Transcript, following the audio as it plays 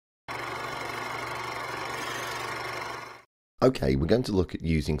Okay, we're going to look at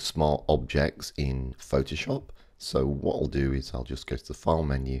using smart objects in Photoshop. So what I'll do is I'll just go to the File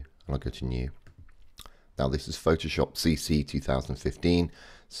menu and I'll go to New. Now this is Photoshop CC 2015,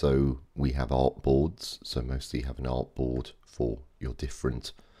 so we have artboards, so mostly you have an artboard for your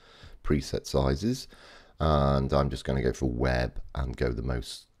different preset sizes. And I'm just going to go for web and go the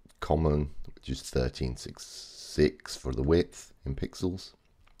most common, which is 1366 for the width in pixels.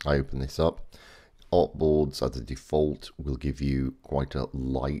 I open this up. Artboards as a default will give you quite a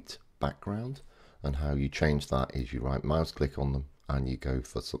light background, and how you change that is you right mouse click on them and you go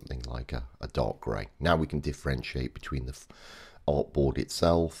for something like a dark grey. Now we can differentiate between the artboard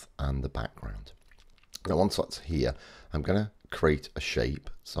itself and the background. Now once that's here, I'm going to create a shape.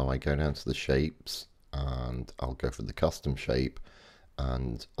 So I go down to the shapes and I'll go for the custom shape,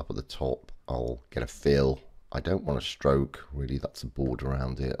 and up at the top I'll get a fill. I don't want a stroke, really, that's a board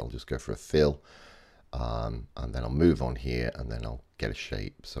around it. I'll just go for a fill. And then I'll move on here and then I'll get a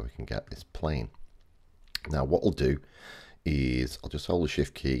shape so we can get this plane. Now what I'll do is I'll just hold the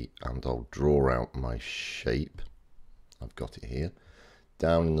shift key and I'll draw out my shape. I've got it here.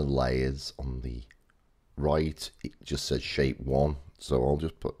 Down in the layers on the right it just says shape 1, so I'll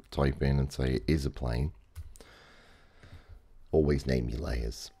just type in and say it is a plane. Always name your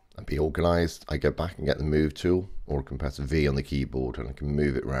layers and be organized. I go back and get the move tool, or I can press V on the keyboard and I can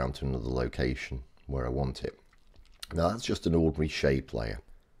move it around to another location where I want it. Now that's just an ordinary shape layer.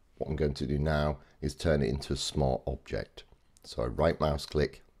 What I'm going to do now is turn it into a smart object. So I right mouse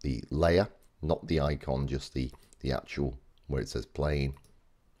click the layer, not the icon, just the actual where it says plane,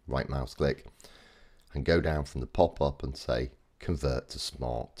 right mouse click, and go down from the pop-up and say convert to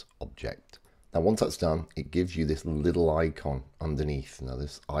smart object. Now once that's done, it gives you this little icon underneath. Now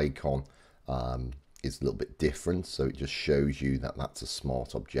this icon is a little bit different, so it just shows you that that's a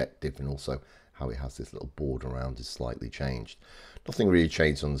smart objective, and also how it has this little border around is slightly changed. Nothing really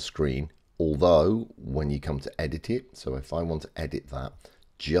changed on the screen, although when you come to edit it, so if I want to edit that,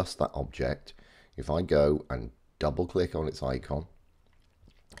 just that object, if I go and double click on its icon,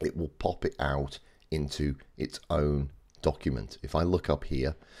 it will pop it out into its own document. If I look up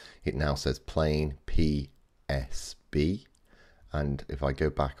here, it now says plane PSB, and if I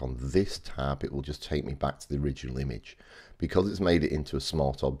go back on this tab, it will just take me back to the original image. Because it's made it into a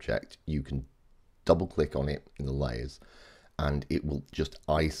smart object, you can double click on it in the layers and it will just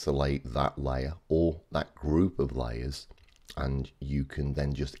isolate that layer or that group of layers, and you can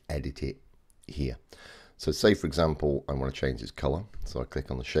then just edit it here. So say for example I want to change its color, so I click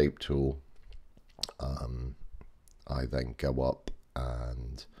on the shape tool, I then go up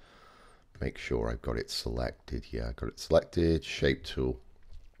and make sure I've got it selected. Yeah, I got it selected, shape tool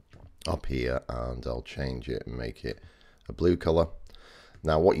up here, and I'll change it and make it a blue color.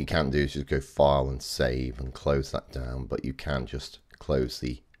 Now what you can do is just go file and save and close that down, but you can just close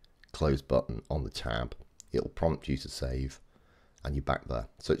the close button on the tab. It'll prompt you to save and you're back there.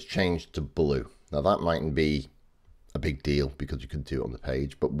 So it's changed to blue. Now that mightn't be a big deal because you can do it on the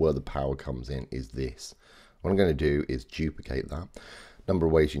page, but where the power comes in is this. What I'm going to do is duplicate that. Number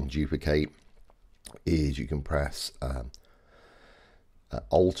of ways you can duplicate is you can press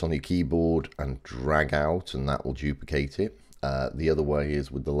Alt on your keyboard and drag out, and that will duplicate it. The other way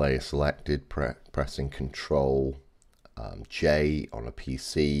is with the layer selected, pressing Control J on a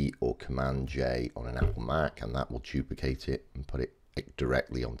PC or Command J on an Apple Mac, and that will duplicate it and put it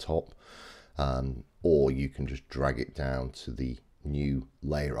directly on top. Or you can just drag it down to the new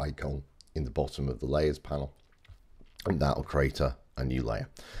layer icon in the bottom of the layers panel, and that will create a new layer.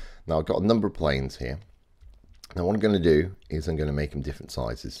 Now I've got a number of planes here. Now what I'm going to do is I'm going to make them different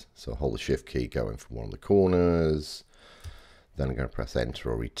sizes. So hold the shift key, going for one of the corners, then I'm going to press enter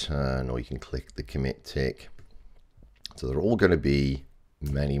or return, or you can click the commit tick. So they're all going to be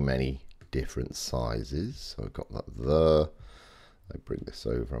many different sizes. So I've got that there. I bring this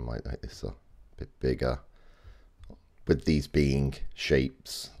over, I might make this a bit bigger. With these being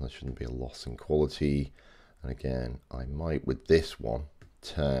shapes, there shouldn't be a loss in quality. And again, I might with this one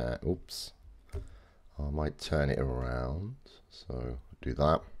turn, oops, I might turn it around. So do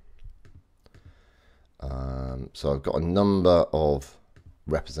that. So I've got a number of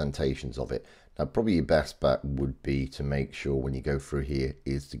representations of it. Now probably your best bet would be to make sure when you go through here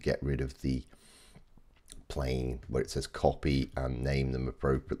is to get rid of the plane where it says copy and name them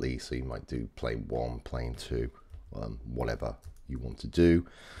appropriately. So you might do plane 1, plane 2, whatever you want to do,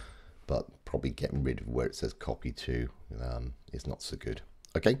 but probably getting rid of where it says copy to is not so good.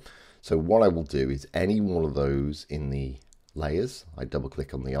 Okay, so what I will do is any one of those in the layers, I double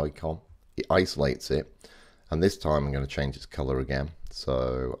click on the icon, it isolates it, and this time I'm going to change its color again.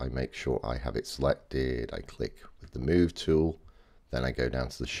 So I make sure I have it selected. I click with the move tool, then I go down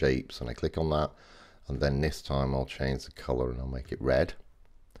to the shapes and I click on that, and then this time I'll change the color and I'll make it red.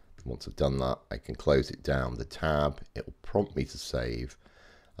 Once I've done that, I can close it down, the tab, it will prompt me to save,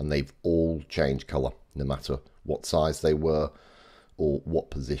 and they've all changed color, no matter what size they were or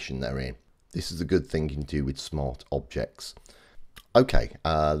what position they're in. This is a good thing you can do with smart objects. Okay,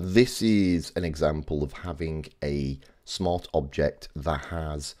 this is an example of having a smart object that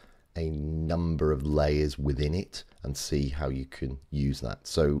has a number of layers within it, and see how you can use that.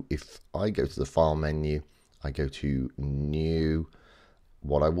 So if I go to the File menu, I go to New,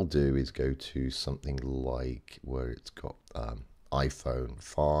 what I will do is go to something like where it's got iPhone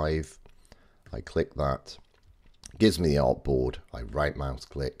 5. I click that, it gives me the artboard. I right mouse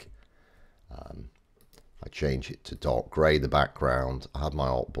click, I change it to dark grey, the background. I have my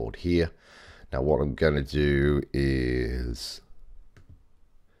artboard here. Now what I'm going to do is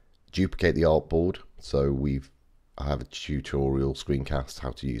duplicate the artboard. So I have a tutorial screencast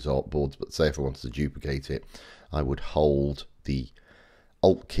how to use artboards, but say if I wanted to duplicate it, I would hold the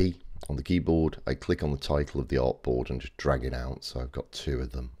Alt key on the keyboard, I click on the title of the artboard and just drag it out. So I've got 2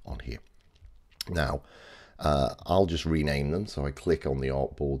 of them on here. Now I'll just rename them. So I click on the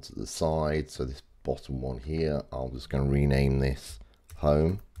artboards at the side. So this bottom one here, I'm just going to rename this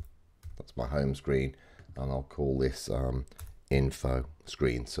Home. That's my home screen, and I'll call this Info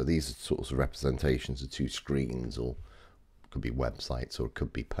screen. So these are sorts of representations of 2 screens, or it could be websites, or it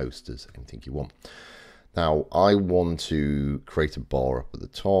could be posters, anything you want. Now I want to create a bar up at the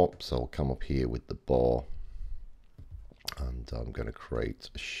top, so I'll come up here with the bar, and I'm going to create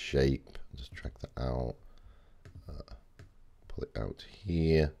a shape. Just drag that out, pull it out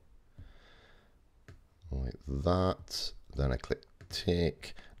here like that. Then I click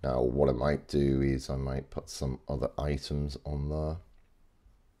tick. Now what I might do is I might put some other items on there.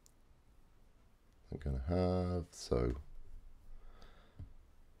 I'm going to have, so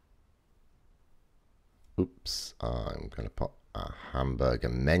oops, I'm going to put a hamburger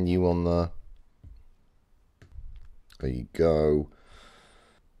menu on there. There you go.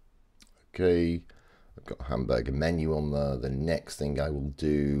 Okay, I've got a hamburger menu on there. The next thing I will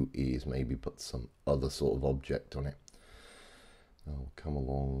do is maybe put some other sort of object on it. I'll come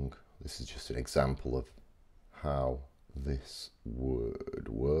along. This is just an example of how this would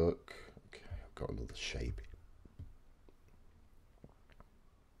work. Okay, I've got another shape.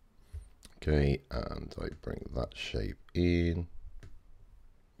 Okay, and I bring that shape in.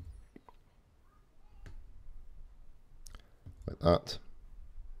 Like that.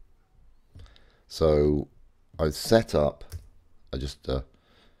 So I've set up just a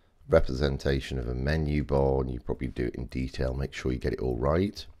representation of a menu bar, and you probably do it in detail, make sure you get it all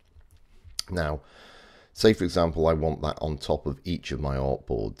right. Now, say for example, I want that on top of each of my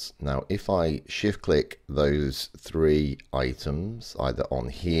artboards. Now, if I shift click those 3 items, either on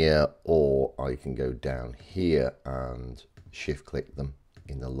here, or I can go down here and shift click them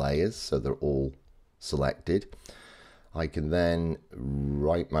in the layers so they're all selected. I can then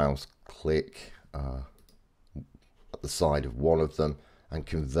right mouse click at the side of one of them and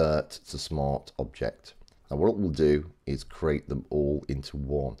convert to smart object. Now what it will do is create them all into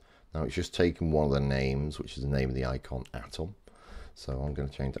one. Now it's just taken one of the names, which is the name of the icon, Atom. So I'm going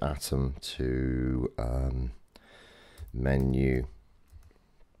to change Atom to menu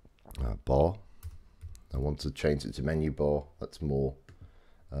bar. I want to change it to menu bar. That's more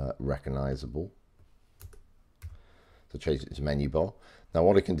recognizable. So change it to menu bar. Now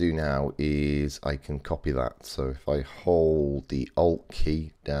what I can do now is I can copy that. So if I hold the Alt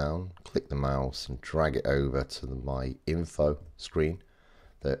key down, click the mouse and drag it over to my info screen,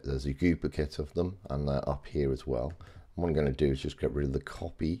 there's a duplicate of them, and they're up here as well. What I'm going to do is just get rid of the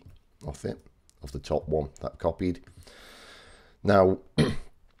copy of it, of the top one that copied. Now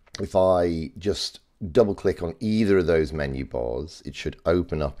if I just double click on either of those menu bars, it should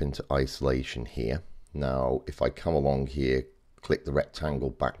open up into isolation here. Now if I come along here, click the rectangle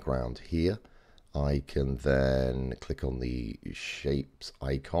background here, I can then click on the shapes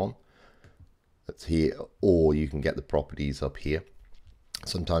icon that's here, or you can get the properties up here.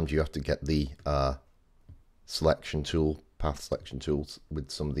 Sometimes you have to get the selection tool, path selection tools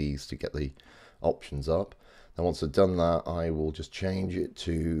with some of these to get the options up. Now once I've done that, I will just change it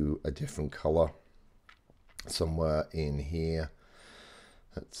to a different color somewhere in here.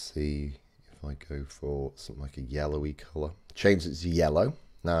 Let's see if I go for something like a yellowy color. Change it to yellow.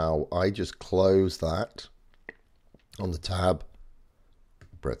 Now I just close that on the tab,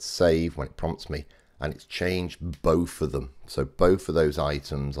 press save when it prompts me, and it's changed both of them. So both of those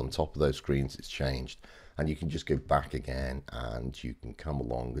items on top of those screens, it's changed. and you can just go back again and you can come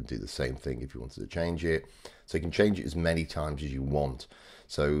along and do the same thing if you wanted to change it. So you can change it as many times as you want.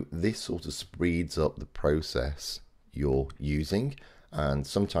 So this sort of speeds up the process you're using, and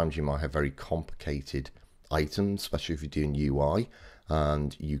sometimes you might have very complicated items, especially if you're doing UI,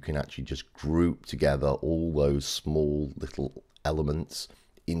 and you can actually just group together all those small little elements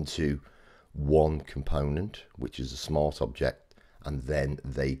into one component, which is a smart object, and then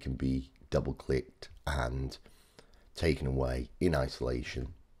they can be double clicked and taken away in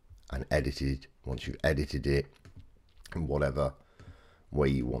isolation and edited. Once you've edited it in whatever way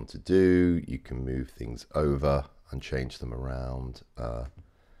you want to do, you can move things over and change them around. If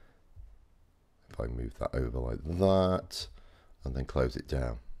I move that over like that and then close it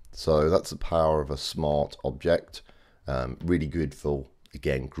down. So that's the power of a smart object. Really good for,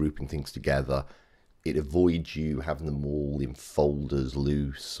 again, grouping things together. It avoids you having them all in folders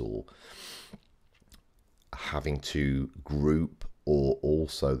loose, or having to group, or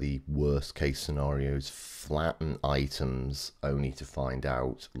also the worst case scenarios, flatten items only to find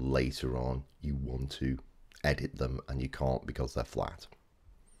out later on you want to edit them and you can't because they're flat.